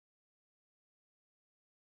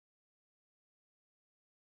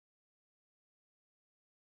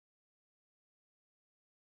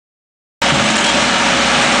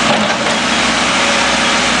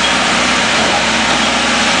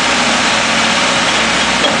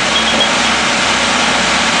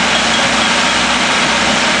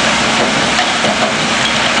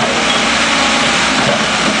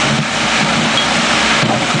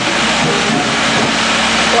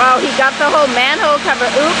of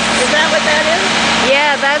a oops. Is that what that is?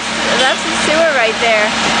 Yeah, that's the sewer right there.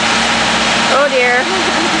 Oh dear.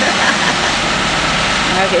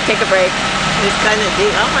 Okay, take a break. It's kind of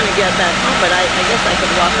deep. I want to get back home, but I guess I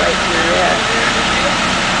could walk right through. Yeah.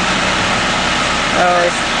 Oh,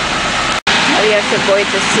 you have to avoid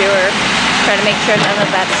the sewer. Try to make sure none of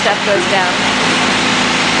that stuff goes down.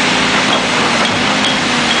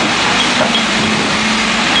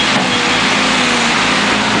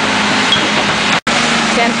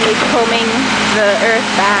 Gently combing the earth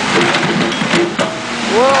back.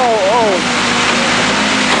 Whoa, oh.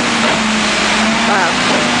 Wow.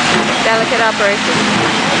 Delicate operation.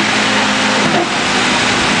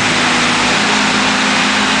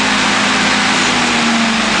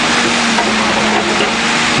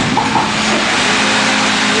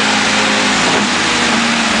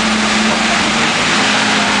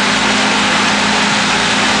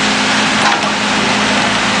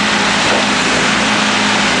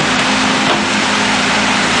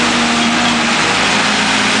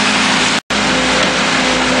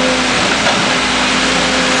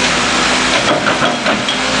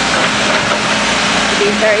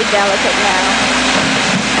 Very delicate now.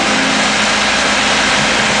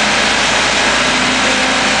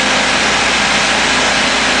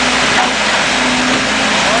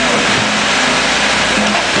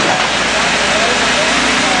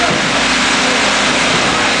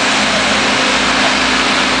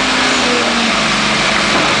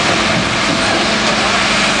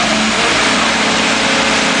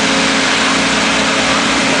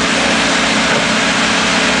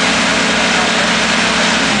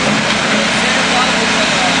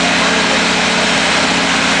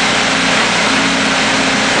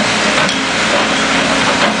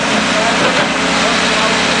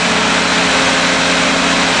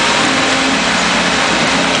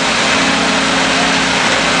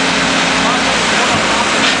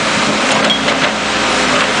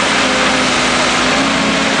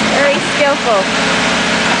 Skillful.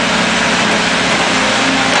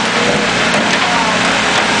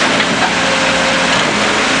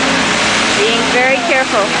 Being very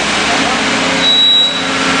careful.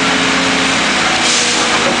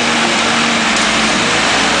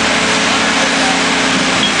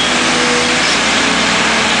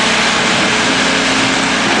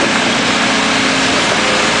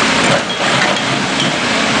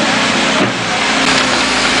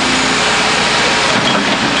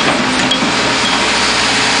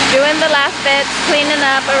 Doing the last bits, cleaning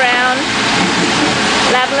up around,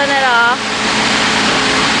 leveling it off.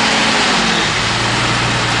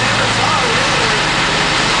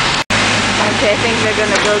 Okay, I think they're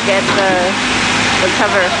gonna go get the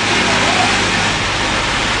cover.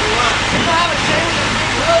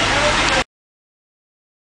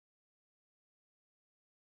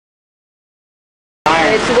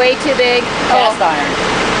 It's way too big. Cast iron.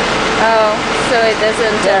 Oh, so it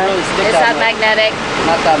doesn't, really it's not magnetic?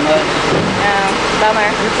 Not that much. No, bummer.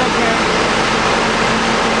 It's okay.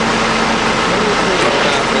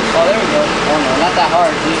 Oh, there we go. Oh no, not that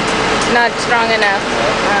hard, dude. Not strong enough.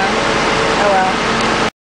 Oh well.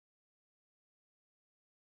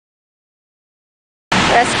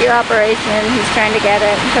 Rescue operation, he's trying to get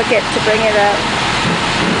it, hook it to bring it up.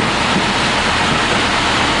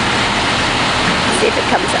 See if it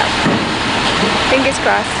comes up. Fingers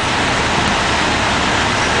crossed.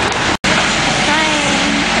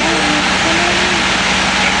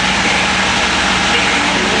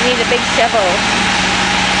 Need a big shovel.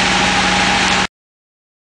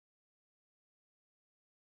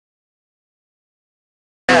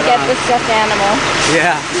 Get the stuffed animal.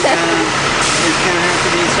 Yeah. It's gonna have to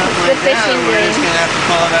be something The like that, fishing or we're ring. just gonna have to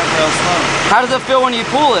pull it up real slow. How does it feel when you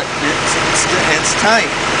pull it? It's tight.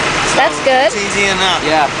 So That's good. It's easy enough.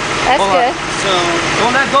 Yeah. That's Hold good. on. So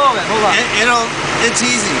Don't let go of it. Hold on. it's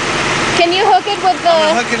easy. Can you hook it with I'm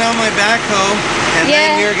gonna the... hook it on my backhoe, and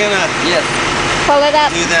Yeah. then you're gonna Yes. Pull it up?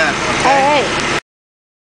 do that. Okay. Alright.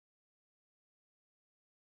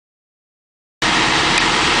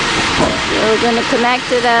 We're going to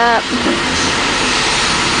connect it up.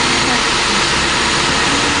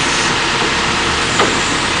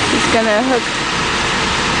 He's going to hook.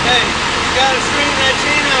 Hey, you gotta straighten that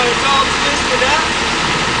chain out. It's all twisted up.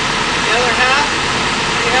 The other half,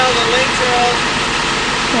 see how the links are all...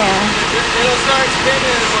 Yeah, It'll start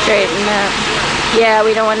spinning. straighten up. Yeah,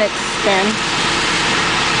 we don't want it to spin.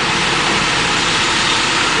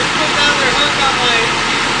 Just put the other hook on my...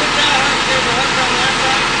 You can put that hook, there's a hook on that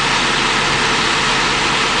side.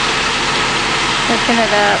 Hooking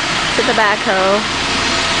it up to the backhoe.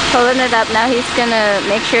 Pulling it up. Now he's going to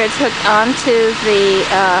make sure it's hooked onto the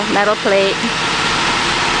metal plate.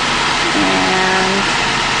 And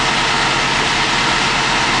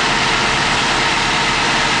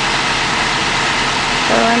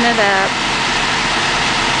up.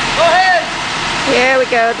 Go ahead. Here we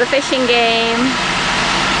go, the fishing game.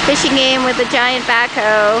 Fishing game with a giant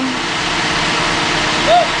backhoe.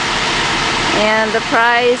 Go. And the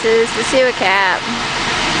prize is the sewer cap.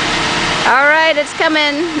 Alright, it's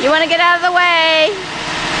coming. You want to get out of the way?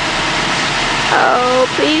 Oh,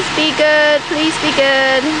 please be good. Please be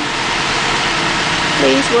good.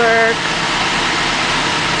 Please work.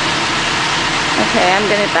 Okay, I'm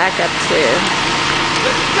going to back up too.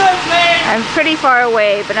 Good, man. I'm pretty far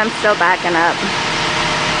away, but I'm still backing up.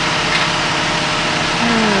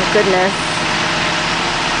 Oh, goodness.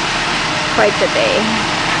 Quite the day.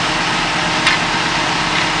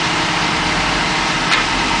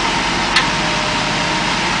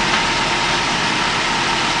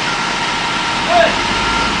 Good.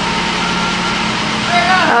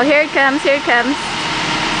 Oh, here it comes, here it comes.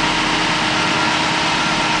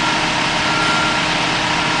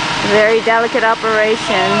 Very delicate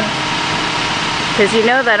operation. Because you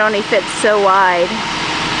know that only fits so wide.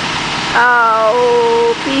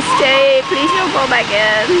 Oh, please stay. Please don't fall back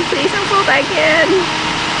in. Please don't fall back in.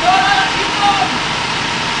 Go ahead, keep going.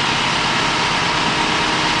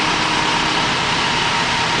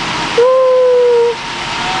 Woo!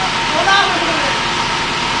 Hold on a minute.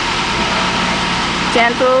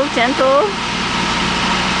 Gentle, gentle.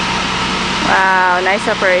 Wow, nice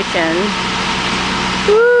operation.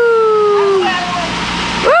 Woo!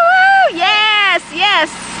 Woo! Yes, yes,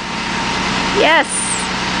 yes.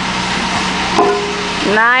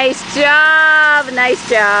 Nice job, nice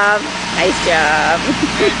job, nice job.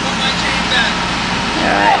 Hey, put my chain back.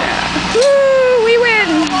 All right. Woo!